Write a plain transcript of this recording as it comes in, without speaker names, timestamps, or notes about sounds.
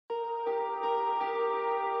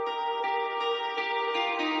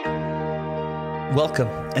Welcome,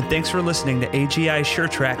 and thanks for listening to AGI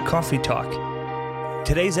SureTrack Coffee Talk.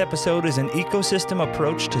 Today's episode is an ecosystem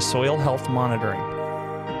approach to soil health monitoring.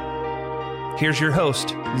 Here's your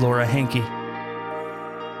host, Laura Hankey.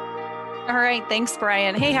 All right. Thanks,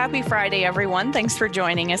 Brian. Hey, happy Friday, everyone. Thanks for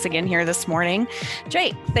joining us again here this morning.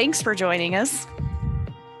 Jake, thanks for joining us.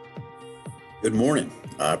 Good morning.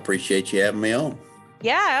 I appreciate you having me on.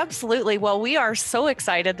 Yeah, absolutely. Well, we are so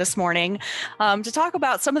excited this morning to talk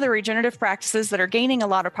about some of the regenerative practices that are gaining a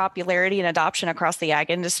lot of popularity and adoption across the ag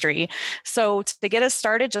industry. So to get us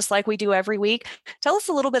started, just like we do every week, tell us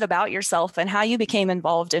a little bit about yourself and how you became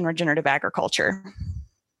involved in regenerative agriculture.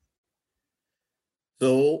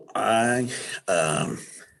 So I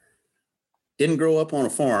didn't grow up on a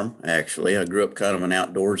farm, actually. I grew up kind of an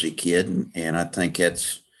outdoorsy kid, and I think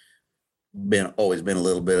that's always been a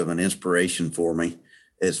little bit of an inspiration for me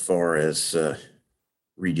as far as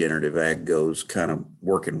regenerative ag goes, kind of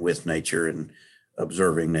working with nature and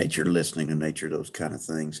observing nature, listening to nature, those kind of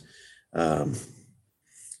things.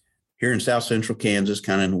 Here in South Central Kansas,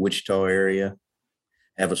 kind of in the Wichita area,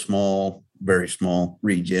 have a very small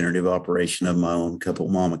regenerative operation of my own, couple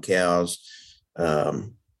of mama cows. I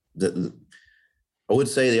would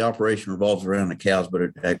say the operation revolves around the cows, but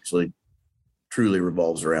it actually truly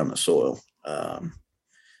revolves around the soil. I'm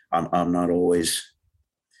not always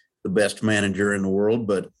the best manager in the world,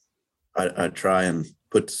 but I try and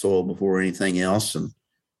put the soil before anything else. And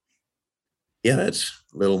yeah, that's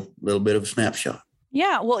a little bit of a snapshot.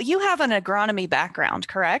 Yeah. Well, you have an agronomy background,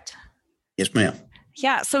 correct? Yes, ma'am.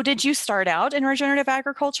 Yeah. So did you start out in regenerative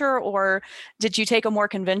agriculture, or did you take a more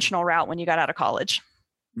conventional route when you got out of college?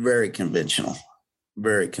 Very conventional.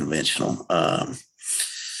 Very conventional.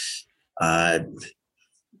 I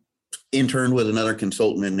interned with another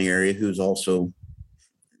consultant in the area who's also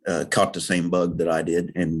caught the same bug that I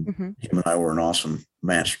did, and him and I were an awesome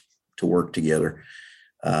match to work together.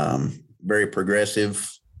 Very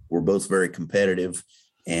progressive. We're both very competitive.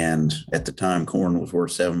 And at the time, corn was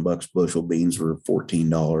worth $7 a bushel, beans were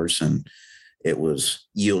 $14, and it was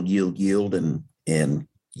yield. And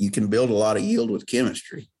you can build a lot of yield with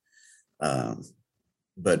chemistry.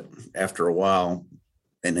 But after a while,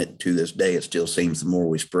 and to this day, it still seems the more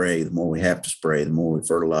we spray, the more we have to spray, the more we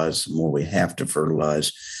fertilize, the more we have to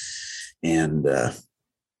fertilize. And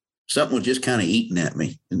something was just kind of eating at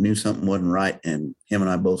me. I knew something wasn't right. And him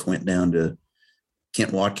and I both went down to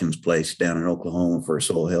Kent Watkins' place down in Oklahoma for a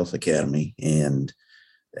soil health academy. And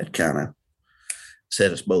that kind of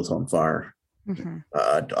set us both on fire.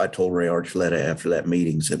 I told Ray Archuleta after that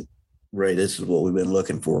meeting, said, "Ray, this is what we've been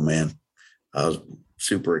looking for, man." I was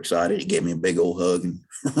super excited. He gave me a big old hug in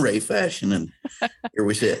Ray fashion, and here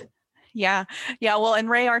we sit. Yeah. Well, and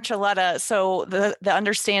Ray Archuleta, so the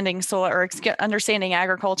Understanding Understanding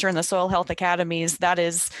Agriculture and the Soil Health Academies, that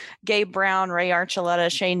is Gabe Brown, Ray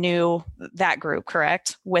Archuleta, Shay New, that group,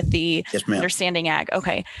 correct? With the Yes, ma'am. Understanding Ag.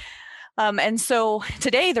 Okay. And so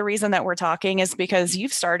today, the reason that we're talking is because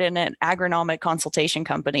you've started an agronomic consultation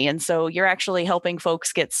company. And so you're actually helping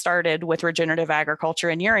folks get started with regenerative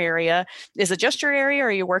agriculture in your area. Is it just your area, or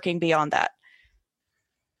are you working beyond that?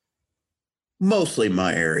 Mostly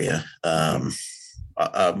my area.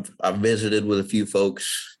 I've visited with a few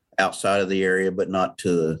folks outside of the area, but not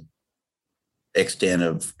to the extent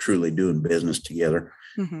of truly doing business together.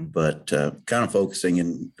 But kind of focusing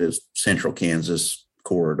in this central Kansas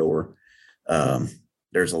corridor.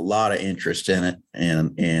 There's a lot of interest in it,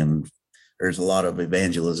 and there's a lot of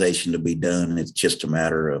evangelization to be done. It's just a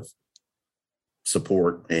matter of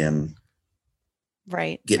support and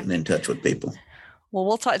getting in touch with people. Well,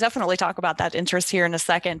 we'll definitely talk about that interest here in a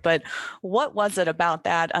second, but what was it about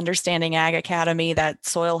that Understanding Ag Academy, that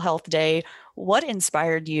Soil Health Day? What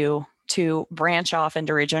inspired you to branch off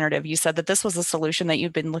into regenerative? You said that this was a solution that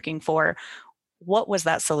you've been looking for. What was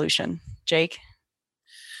that solution, Jake?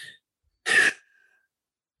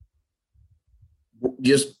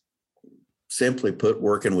 Just simply put,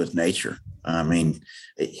 working with nature. I mean,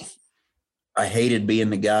 I hated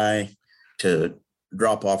being the guy to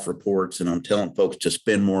drop off reports and I'm telling folks to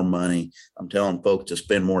spend more money. I'm telling folks to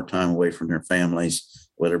spend more time away from their families,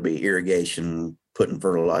 whether it be irrigation, putting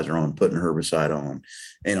fertilizer on, putting herbicide on.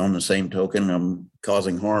 And on the same token, I'm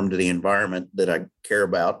causing harm to the environment that I care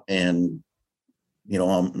about. And,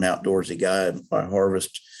 I'm an outdoorsy guy. I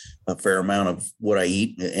harvest a fair amount of what I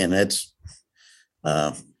eat, and that's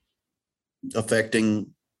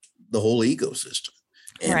affecting the whole ecosystem.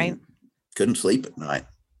 And right. Couldn't sleep at night.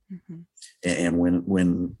 And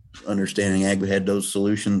when Understanding Ag had those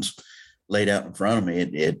solutions laid out in front of me,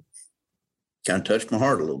 it kind of touched my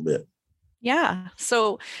heart a little bit. Yeah.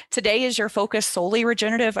 So today, is your focus solely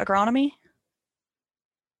regenerative agronomy?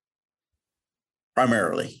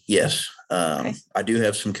 Primarily, yes. Okay. I do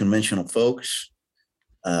have some conventional folks,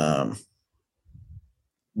 but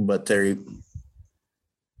the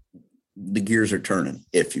gears are turning,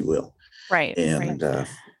 if you will. Right. And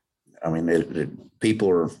I mean, people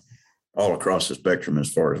are all across the spectrum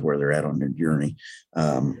as far as where they're at on their journey.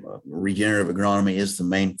 Regenerative agronomy is the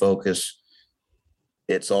main focus.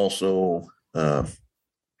 It's also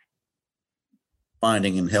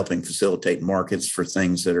finding and helping facilitate markets for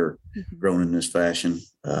things that are grown in this fashion,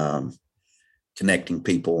 connecting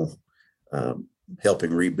people,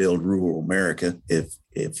 helping rebuild rural America,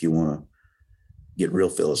 if you want to get real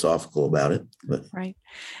philosophical about it. But right.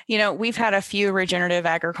 You know, we've had a few regenerative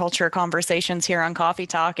agriculture conversations here on Coffee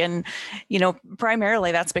Talk. And, you know,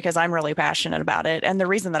 primarily that's because I'm really passionate about it. And the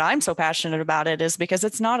reason that I'm so passionate about it is because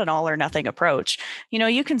it's not an all or nothing approach. You know,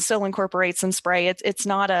 you can still incorporate some spray. It's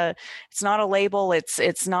not a label.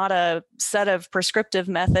 It's not a set of prescriptive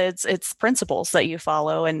methods. It's principles that you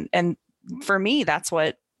follow. And for me, that's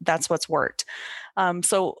what's worked.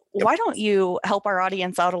 So why don't you help our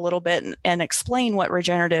audience out a little bit and explain what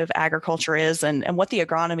regenerative agriculture is and what the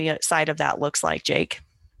agronomy side of that looks like, Jake?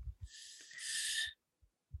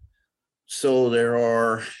 So there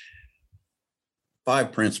are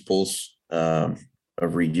 5 principles of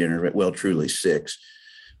regenerative, well, truly 6,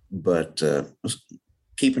 but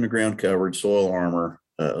keeping the ground covered, soil armor,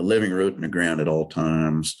 a living root in the ground at all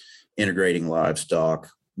times, integrating livestock,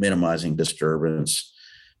 minimizing disturbance.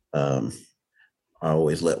 I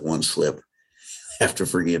always let one slip. Have to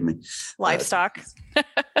forgive me. Livestock.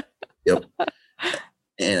 Yep.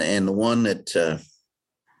 And the one that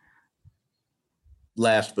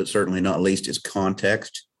last but certainly not least is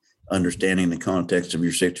context. Understanding the context of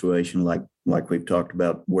your situation, like we've talked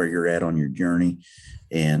about, where you're at on your journey,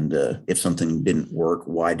 and if something didn't work,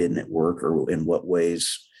 why didn't it work, or in what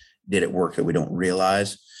ways did it work that we don't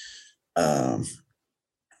realize. And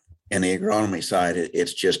the agronomy side,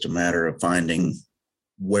 it's just a matter of finding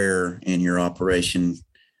where in your operation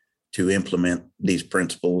to implement these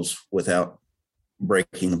principles without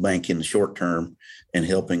breaking the bank in the short term and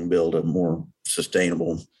helping build a more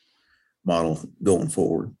sustainable model going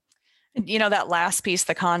forward. You know, that last piece,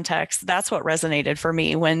 the context, that's what resonated for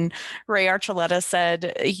me when Ray Archuleta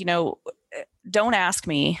said, you know, don't ask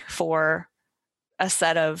me for a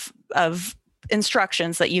set of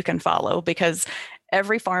instructions that you can follow, because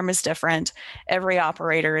every farm is different. Every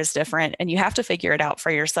operator is different, and you have to figure it out for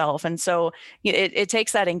yourself. And so it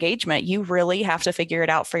takes that engagement. You really have to figure it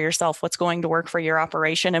out for yourself, what's going to work for your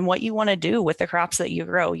operation and what you want to do with the crops that you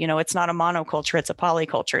grow. You know, it's not a monoculture, it's a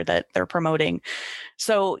polyculture that they're promoting.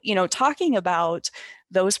 So, you know, talking about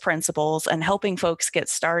those principles and helping folks get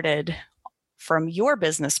started from your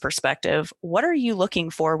business perspective, what are you looking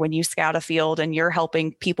for when you scout a field and you're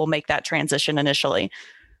helping people make that transition initially?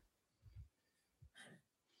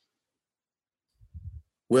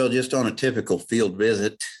 Well, just on a typical field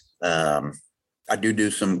visit, I do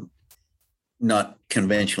some not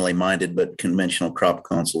conventionally minded, but conventional crop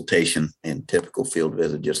consultation and typical field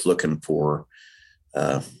visit, just looking for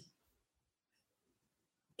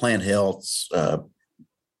plant health,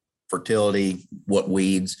 fertility, what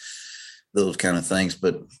weeds, those kind of things.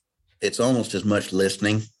 But it's almost as much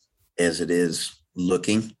listening as it is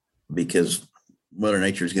looking, because Mother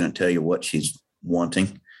Nature is going to tell you what she's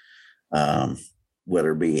wanting.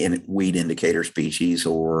 Whether it be weed indicator species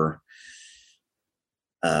or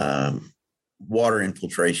water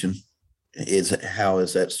infiltration, how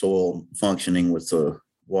is that soil functioning with the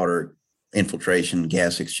water infiltration,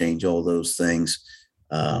 gas exchange, all those things.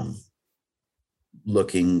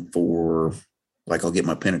 Looking for, like, I'll get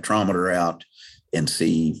my penetrometer out and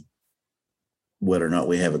see whether or not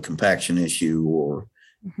we have a compaction issue or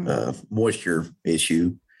moisture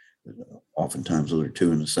issue. Oftentimes those are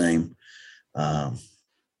two in the same.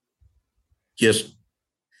 Just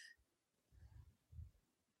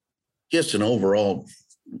an overall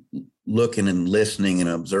looking and listening and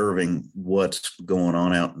observing what's going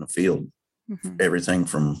on out in the field. Everything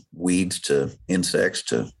from weeds to insects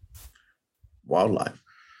to wildlife.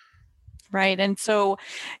 Right. And so,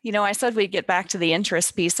 you know, I said we'd get back to the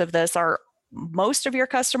interest piece of this. Are most of your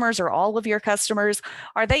customers or all of your customers,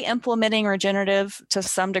 are they implementing regenerative to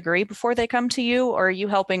some degree before they come to you, or are you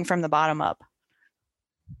helping from the bottom up?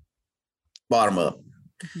 Bottom up.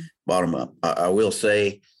 Bottom up. I will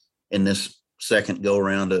say, in this second go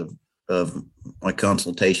around of my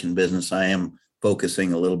consultation business, I am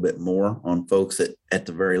focusing a little bit more on folks that at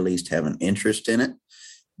the very least have an interest in it.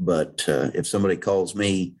 But if somebody calls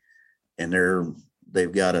me and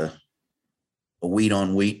they've got a wheat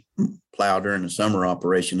on wheat plow during the summer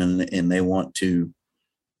operation and they want to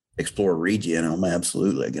explore regen, I'm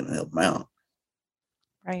absolutely going to help them out.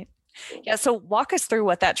 Right. Yeah. So walk us through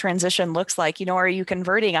what that transition looks like. Are you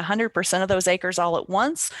converting 100% of those acres all at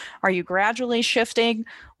once? Are you gradually shifting?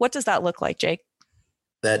 What does that look like, Jake?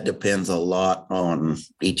 That depends a lot on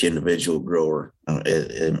each individual grower.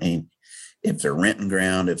 I mean, if they're renting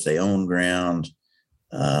ground, if they own ground,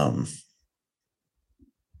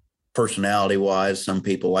 personality wise, some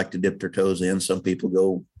people like to dip their toes in. Some people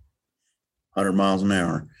go 100 miles an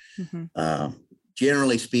hour. Mm-hmm.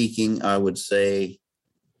 Generally speaking, I would say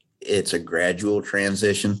it's a gradual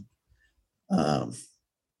transition. But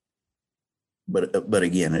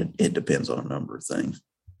again, it depends on a number of things.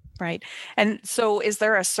 Right. And so is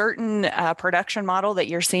there a certain production model that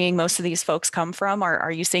you're seeing most of these folks come from? Or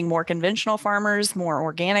are you seeing more conventional farmers, more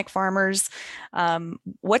organic farmers?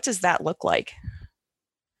 What does that look like?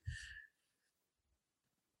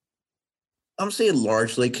 I'm seeing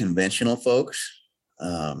largely conventional folks.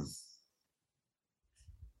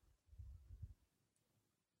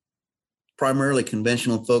 Primarily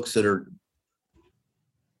conventional folks that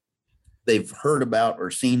they've heard about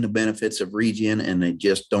or seen the benefits of regen and they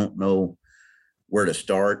just don't know where to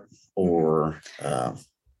start, or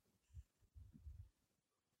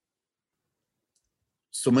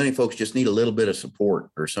so many folks just need a little bit of support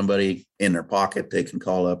or somebody in their pocket they can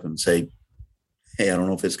call up and say, hey, I don't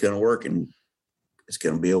know if it's going to work and it's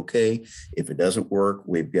going to be okay. If it doesn't work,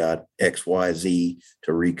 we've got X, Y, Z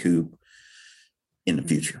to recoup in the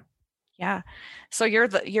future. Yeah. So you're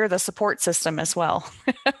the support system as well.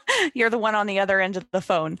 You're the one on the other end of the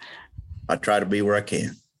phone. I try to be where I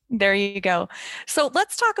can. There you go. So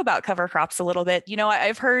let's talk about cover crops a little bit.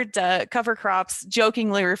 I've heard cover crops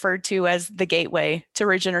jokingly referred to as the gateway to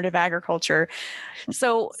regenerative agriculture.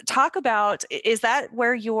 So talk about, is that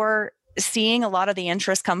where you're seeing a lot of the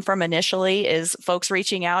interest come from initially, is folks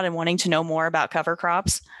reaching out and wanting to know more about cover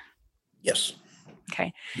crops? Yes.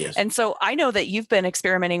 Okay. Yes. And so I know that you've been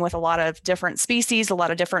experimenting with a lot of different species, a lot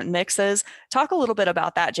of different mixes. Talk a little bit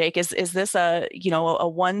about that, Jake. Is this a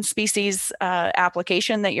one species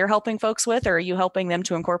application that you're helping folks with, or are you helping them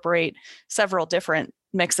to incorporate several different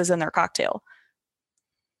mixes in their cocktail?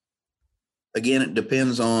 Again, it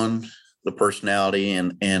depends on the personality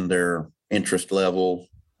and their interest level,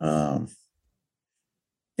 and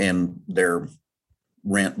their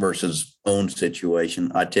rent versus own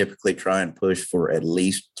situation. I typically try and push for at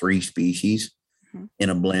least 3 species in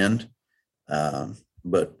a blend.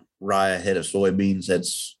 But rye ahead of soybeans,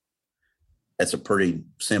 that's a pretty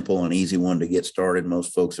simple and easy one to get started.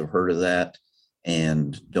 Most folks have heard of that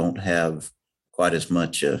and don't have quite as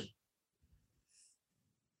much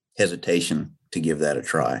hesitation to give that a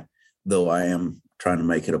try, though I am trying to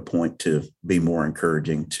make it a point to be more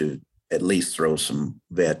encouraging to at least throw some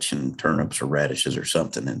vetch and turnips or radishes or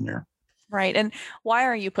something in there. Right. And why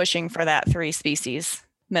are you pushing for that 3 species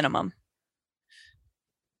minimum?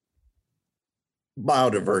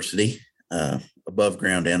 Biodiversity, above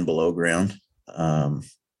ground and below ground. And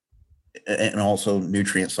also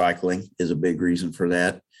nutrient cycling is a big reason for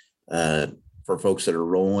that. For folks that are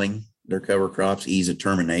rolling their cover crops, ease of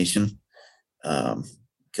termination,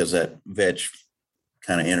 because that vetch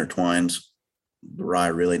kind of intertwines the rye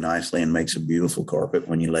really nicely and makes a beautiful carpet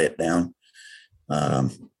when you lay it down. The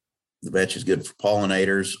vetch is good for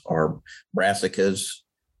pollinators. Our brassicas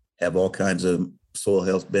have all kinds of soil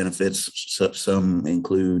health benefits. Some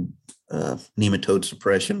include nematode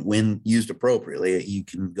suppression. When used appropriately, you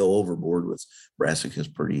can go overboard with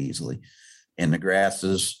brassicas pretty easily. And the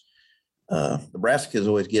grasses, the brassicas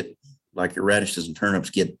always get, like your radishes and turnips,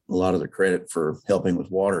 get a lot of the credit for helping with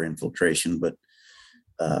water infiltration, but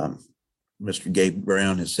Mr. Gabe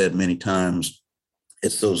Brown has said many times,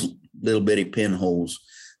 it's those little bitty pinholes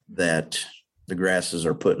that the grasses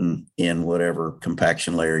are putting in whatever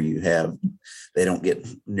compaction layer you have. They don't get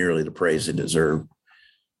nearly the praise they deserve.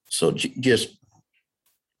 So just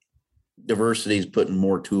diversity is putting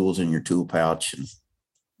more tools in your tool pouch. And,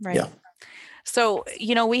 right. Yeah. So,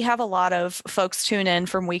 we have a lot of folks tune in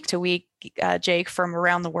from week to week, Jake, from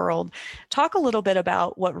around the world. Talk a little bit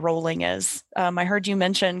about what rolling is. I heard you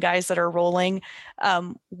mention guys that are rolling.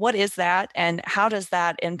 What is that, and how does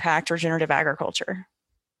that impact regenerative agriculture?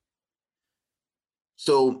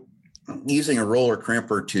 So using a roller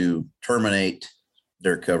crimper to terminate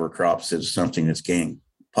their cover crops is something that's gained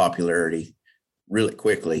popularity really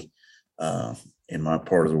quickly in my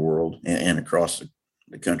part of the world and across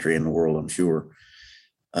the country and the world, I'm sure.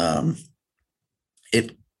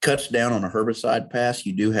 It cuts down on a herbicide pass.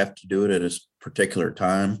 You do have to do it at a particular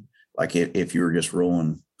time. Like if you were just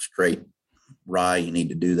rolling straight rye, you need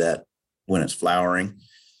to do that when it's flowering.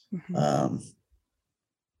 Mm-hmm.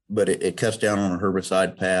 But it cuts down on a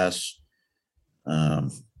herbicide pass.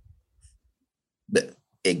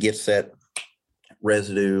 it gets that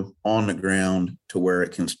residue on the ground to where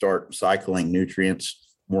it can start cycling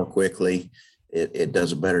nutrients more quickly. It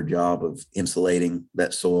does a better job of insulating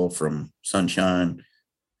that soil from sunshine,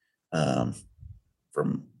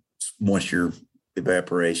 from moisture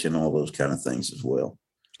evaporation, all those kind of things as well.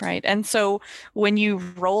 Right. And so when you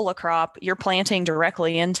roll a crop, you're planting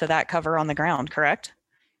directly into that cover on the ground, correct?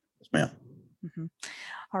 Yes, ma'am. Mm-hmm.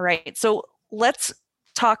 All right. So let's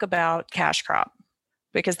talk about cash crop,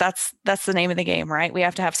 because that's the name of the game, right? We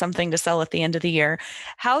have to have something to sell at the end of the year.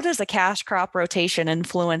 How does a cash crop rotation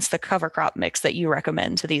influence the cover crop mix that you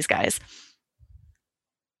recommend to these guys?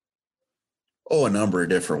 Oh, a number of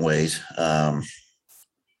different ways.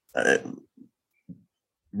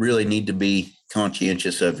 Really need to be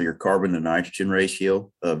conscientious of your carbon to nitrogen ratio,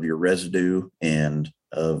 of your residue, and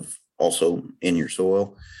of also in your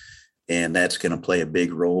soil. And that's going to play a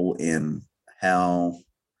big role in how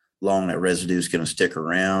long that residue is going to stick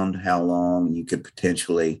around, how long you could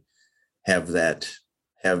potentially have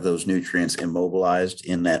those nutrients immobilized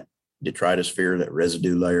in that detritosphere, that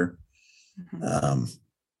residue layer. Mm-hmm.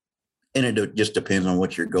 And it just depends on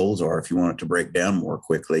what your goals are. If you want it to break down more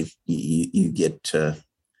quickly, you get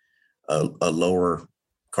a lower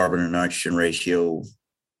carbon to nitrogen ratio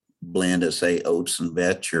blend of, say, oats and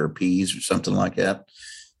vetch or peas or something like that.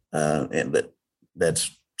 But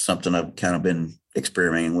that's something I've kind of been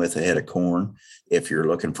experimenting with ahead of corn. If you're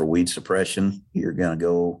looking for weed suppression, you're going to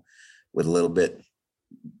go with a little bit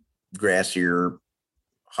grassier,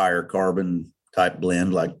 higher carbon type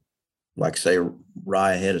blend, like say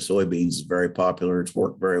rye ahead of soybeans is very popular. It's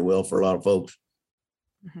worked very well for a lot of folks.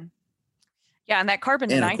 Mm-hmm. Yeah, and that carbon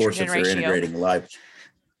to nitrogen ratio. They're integrating live.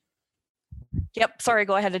 Yep. Sorry,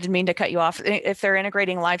 go ahead. I didn't mean to cut you off. If they're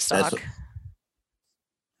integrating livestock.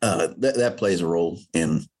 That plays a role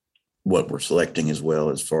in what we're selecting as well,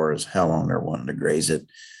 as far as how long they're wanting to graze it,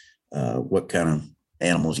 what kind of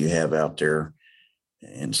animals you have out there,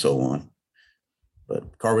 and so on.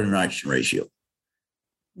 But carbon to nitrogen ratio.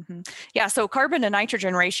 Mm-hmm. Yeah. So carbon to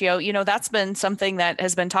nitrogen ratio, that's been something that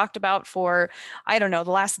has been talked about for, the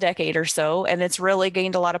last decade or so. And it's really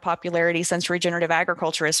gained a lot of popularity since regenerative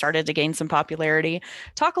agriculture has started to gain some popularity.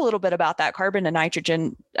 Talk a little bit about that carbon to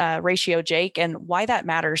nitrogen ratio, Jake, and why that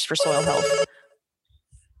matters for soil health.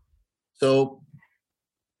 So,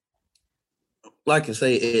 like I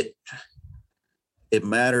say, it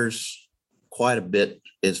matters quite a bit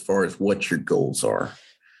as far as what your goals are.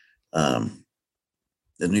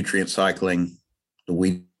 The nutrient cycling, the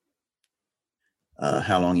weed,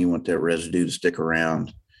 how long you want that residue to stick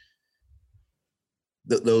around.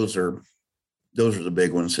 Those are the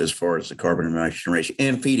big ones as far as the carbon and nitrogen ratio,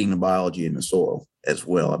 and feeding the biology in the soil as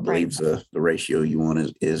well. I believe the ratio you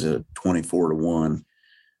want is a 24-1.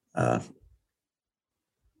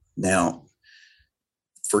 Now,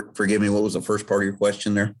 forgive me, what was the first part of your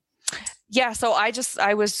question there? Yeah. So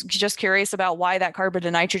I was just curious about why that carbon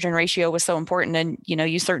to nitrogen ratio was so important. And,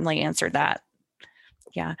 you certainly answered that.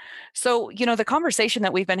 Yeah. So, the conversation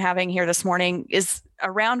that we've been having here this morning is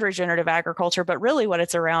around regenerative agriculture, but really what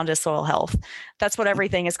it's around is soil health. That's what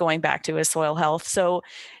everything is going back to, is soil health. So,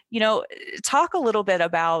 talk a little bit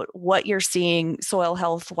about what you're seeing soil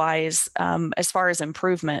health wise, as far as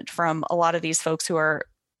improvement from a lot of these folks who are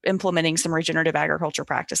implementing some regenerative agriculture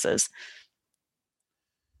practices.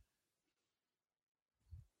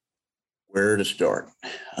 Where to start?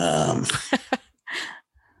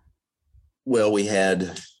 Well, we had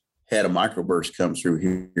a microburst come through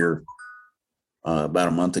here about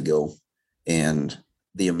a month ago, and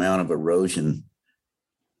the amount of erosion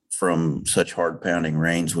from such hard pounding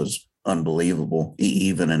rains was unbelievable,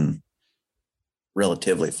 even in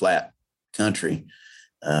relatively flat country.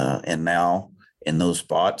 And now in those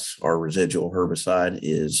spots, our residual herbicide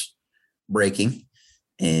is breaking.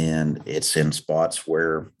 And it's in spots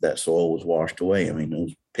where that soil was washed away. I mean,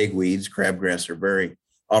 those pigweeds, crabgrass are very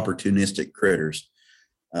opportunistic critters.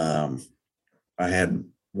 I had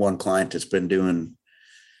one client that's been doing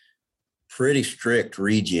pretty strict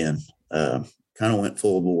regen, kind of went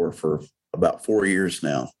full bore for about 4 years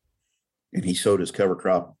now. And he sowed his cover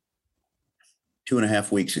crop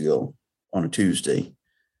 2.5 weeks ago on a Tuesday.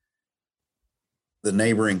 The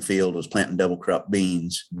neighboring field was planting double crop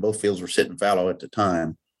beans. Both fields were sitting fallow at the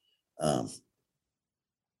time. The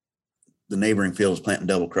neighboring field was planting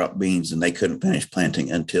double crop beans, and they couldn't finish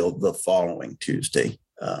planting until the following Tuesday.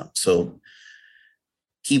 So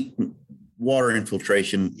keep water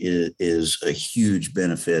infiltration is a huge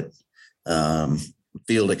benefit.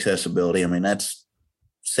 Field accessibility. I mean, that's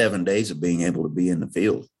 7 days of being able to be in the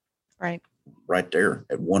field. Right there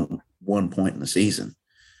at one point in the season.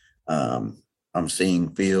 I'm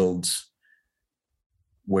seeing fields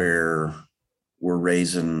where we're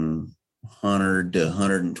raising 100 to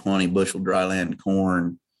 120 bushel dryland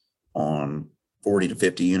corn on 40 to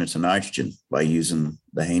 50 units of nitrogen by using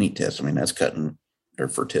the Haney test. I mean, that's cutting their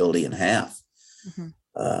fertility in half.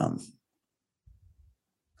 Mm-hmm.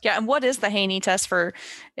 Yeah. And what is the Haney test for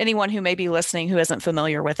anyone who may be listening who isn't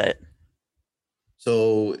familiar with it?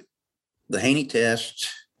 So the Haney test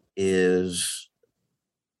is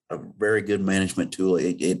a very good management tool.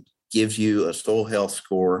 It gives you a soil health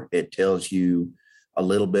score. It tells you a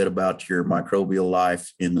little bit about your microbial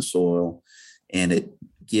life in the soil, and it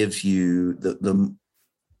gives you the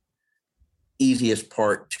easiest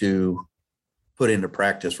part to put into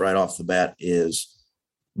practice right off the bat is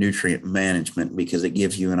nutrient management, because it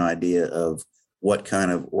gives you an idea of what kind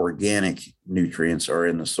of organic nutrients are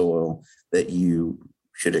in the soil that you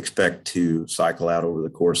should expect to cycle out over the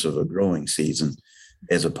course of a growing season,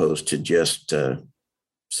 as opposed to just,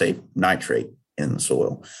 say, nitrate in the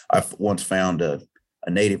soil. I've once found a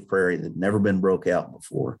native prairie that had never been broke out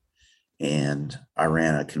before, and I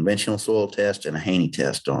ran a conventional soil test and a Haney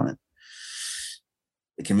test on it.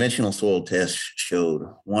 The conventional soil test showed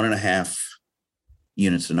 1.5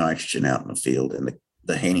 units of nitrogen out in the field, and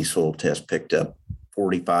the Haney soil test picked up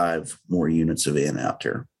 45 more units of N out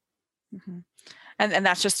there. Mm-hmm. And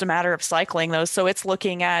that's just a matter of cycling those. So it's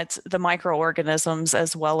looking at the microorganisms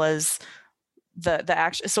as well as the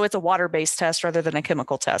action. So it's a water-based test rather than a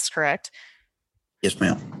chemical test, correct? Yes,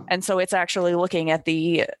 ma'am. And so it's actually looking at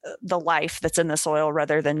the life that's in the soil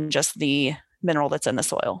rather than just the mineral that's in the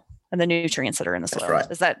soil and the nutrients that are in the soil. That's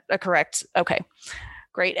right. Is that a correct? Okay,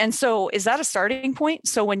 great. And so is that a starting point?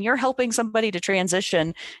 So when you're helping somebody to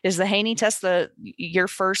transition, is the Haney test your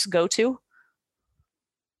first go-to?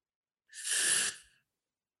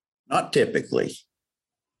 Not typically.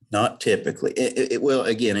 Well,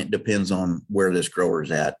 again, it depends on where this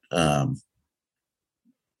grower's at.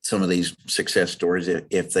 Some of these success stories,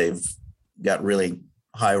 if they've got really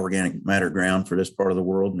high organic matter ground for this part of the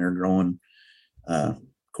world and they're growing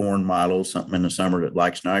corn, milo, something in the summer that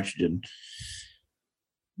likes nitrogen,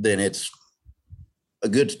 then it's a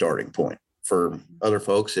good starting point. For other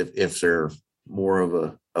folks, if they're more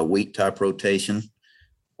of a wheat type rotation,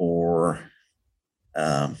 or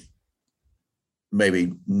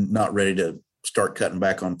maybe not ready to start cutting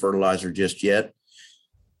back on fertilizer just yet,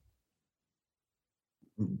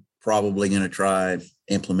 probably going to try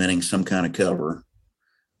implementing some kind of cover.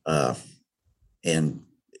 And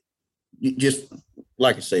just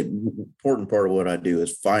like I say, important part of what I do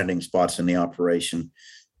is finding spots in the operation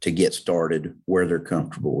to get started where they're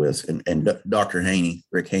comfortable with. And Dr. Haney,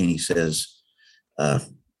 Rick Haney, says,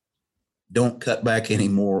 don't cut back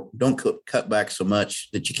anymore. Don't cut back so much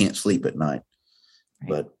that you can't sleep at night.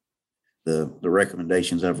 Right. But the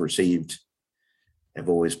recommendations I've received have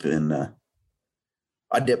always been,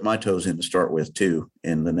 I dipped my toes in to start with too.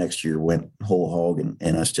 And the next year went whole hog,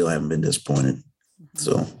 and I still haven't been disappointed. Mm-hmm.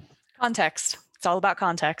 So context. It's all about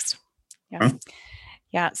context. Yeah. Huh?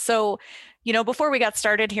 Yeah. So, before we got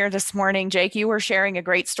started here this morning, Jake, you were sharing a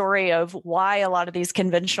great story of why a lot of these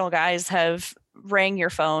conventional guys have rang your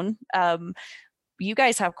phone. You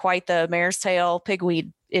guys have quite the mare's tail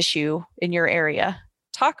pigweed issue in your area.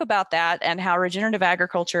 Talk about that and how regenerative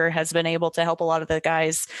agriculture has been able to help a lot of the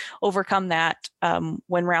guys overcome that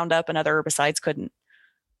when Roundup and other herbicides couldn't.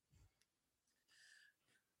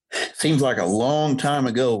 Seems like a long time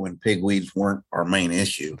ago when pigweeds weren't our main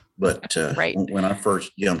issue, but right. When I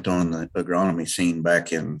first jumped on the agronomy scene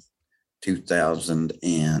back in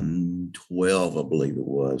 2012, I believe it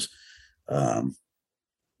was,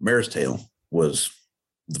 mare's tail was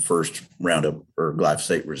the first Roundup or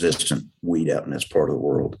glyphosate resistant weed out in this part of the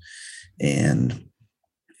world. And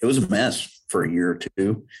it was a mess for a year or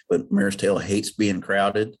two, but mare's tail hates being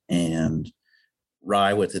crowded, and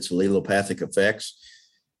rye with its allelopathic effects,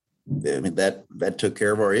 I mean, that took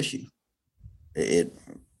care of our issue. 2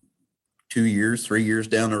 years, 3 years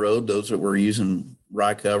down the road, those that were using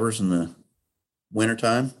rye covers in the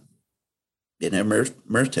wintertime didn't have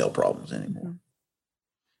mare's tail problems anymore.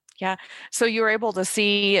 Yeah. So you were able to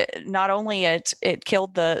see not only it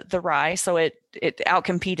killed the rye, so it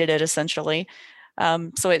outcompeted it essentially.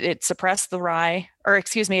 So it suppressed the rye, or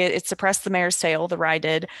excuse me, it suppressed the mare's tail, the rye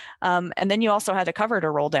did. And then you also had a cover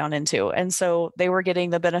to roll down into. And so they were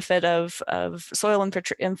getting the benefit of soil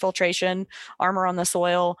infiltration, armor on the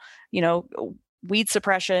soil, weed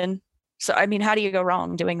suppression. So, I mean, how do you go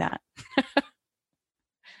wrong doing that?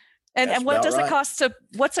 and what does it cost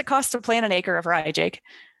what's it cost to plant an acre of rye, Jake?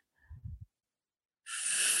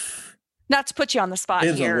 Not to put you on the spot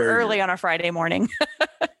here early on a Friday morning.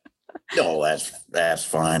 No, that's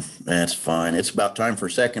fine. That's fine. It's about time for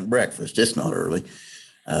second breakfast. It's not early.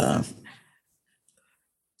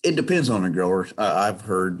 It depends on the grower. I've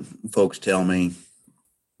heard folks tell me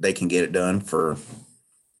they can get it done for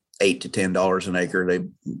 $8 to $10 an acre. They've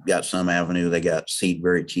got some avenue. They got seed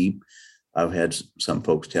very cheap. I've had some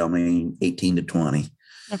folks tell me 18 to 20.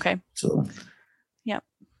 Okay. So, yeah.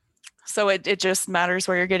 So it just matters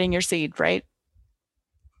where you're getting your seed, right?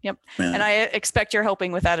 Yep. Yeah. And I expect you're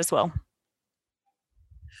helping with that as well.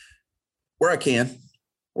 Where I can.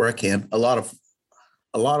 A lot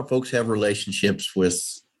of folks have relationships with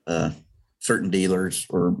certain dealers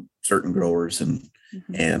or certain growers, and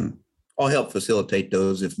I'll help facilitate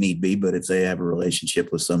those if need be. But if they have a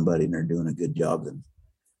relationship with somebody and they're doing a good job, then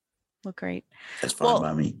well, great. That's fine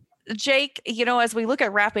by me. Jake, as we look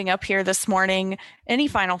at wrapping up here this morning, any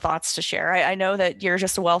final thoughts to share? I know that you're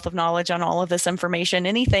just a wealth of knowledge on all of this information.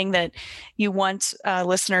 Anything that you want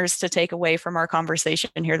listeners to take away from our conversation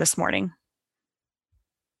here this morning?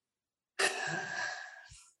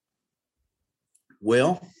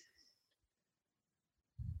 Well,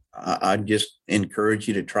 I just encourage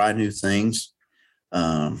you to try new things.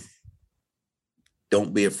 Don't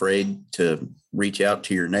be afraid to reach out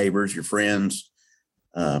to your neighbors, your friends,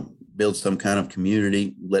 build some kind of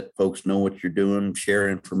community, let folks know what you're doing, share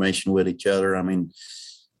information with each other. I mean,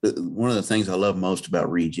 one of the things I love most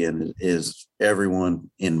about Regen is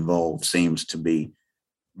everyone involved seems to be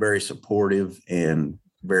very supportive and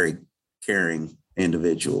very caring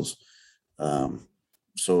individuals.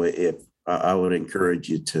 So if I would encourage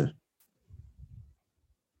you to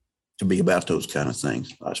be about those kind of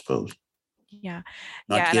things, I suppose. Yeah.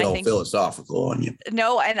 Not to get all philosophical on you.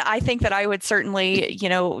 No, and I think that I would certainly,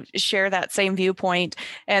 share that same viewpoint.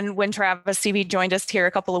 And when Travis Seavey joined us here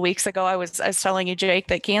a couple of weeks ago, I was telling you, Jake,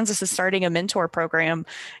 that Kansas is starting a mentor program,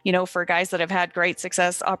 for guys that have had great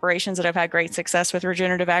success, operations that have had great success with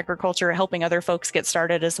regenerative agriculture, helping other folks get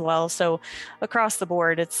started as well. So across the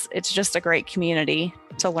board, it's just a great community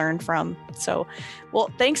to learn from. So,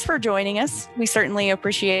 well, thanks for joining us. We certainly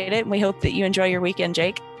appreciate it. And we hope that you enjoy your weekend,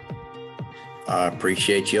 Jake. I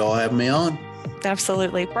appreciate you all having me on.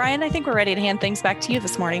 Absolutely. Brian, I think we're ready to hand things back to you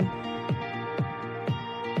this morning.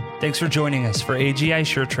 Thanks for joining us for AGI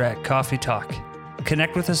SureTrack Coffee Talk.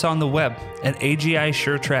 Connect with us on the web at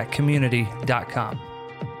agisuretrackcommunity.com.